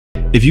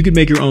If you could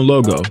make your own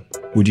logo,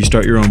 would you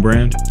start your own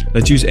brand?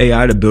 Let's use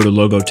AI to build a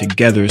logo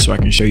together so I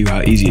can show you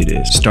how easy it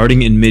is.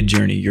 Starting in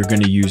Midjourney, you're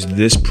going to use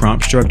this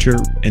prompt structure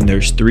and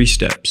there's 3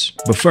 steps.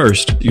 But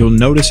first, you'll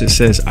notice it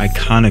says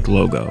iconic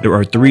logo. There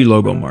are 3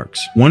 logo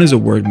marks. One is a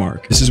word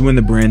mark. This is when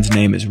the brand's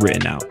name is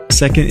written out.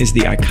 Second is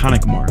the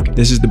iconic mark.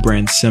 This is the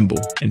brand symbol.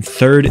 And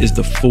third is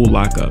the full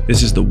lockup.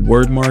 This is the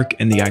word mark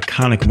and the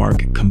iconic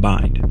mark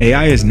combined.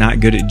 AI is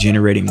not good at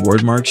generating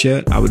word marks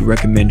yet. I would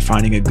recommend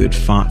finding a good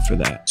font for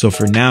that. So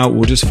for now,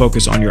 we'll just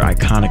focus on your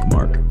iconic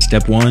mark.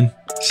 Step 1,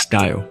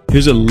 style.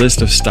 Here's a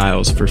list of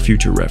styles for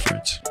future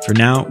reference. For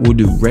now, we'll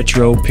do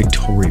retro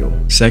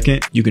pictorial.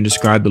 Second, you can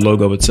describe the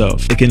logo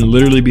itself. It can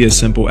literally be as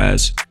simple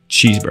as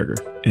cheeseburger.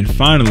 And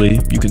finally,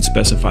 you can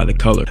specify the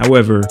color.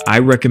 However, I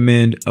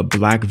recommend a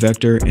black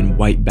vector and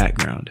white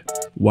background.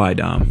 Why,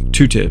 Dom?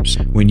 2 tips.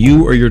 When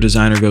you or your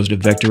designer goes to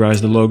vectorize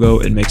the logo,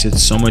 it makes it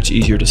so much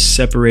easier to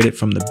separate it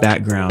from the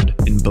background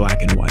in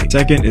black and white.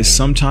 Second is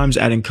sometimes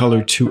adding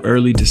color too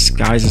early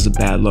disguises a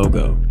bad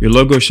logo. Your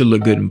logo should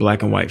look good in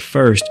black and white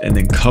first, and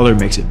then color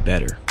makes it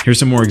better. Here's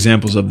some more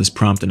examples of this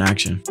prompt in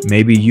action.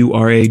 Maybe you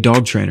are a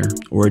dog trainer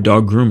or a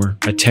dog groomer,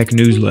 a tech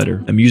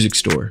newsletter, a music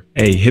store,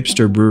 a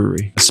hipster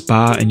brewery, a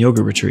spa and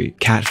yoga retreat,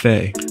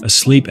 cafe, a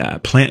sleep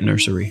app, plant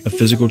nursery, a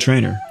physical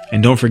trainer.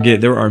 And don't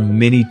forget, there are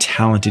many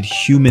talented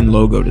human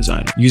logo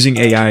designers. Using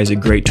AI is a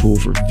great tool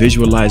for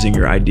visualizing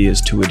your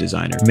ideas to a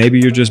designer. Maybe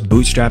you're just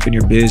bootstrapping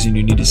your biz and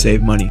you need to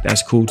save money.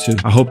 That's cool too.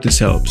 I hope this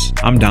helps.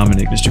 I'm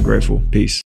Dominic, Mr. Grateful. Peace.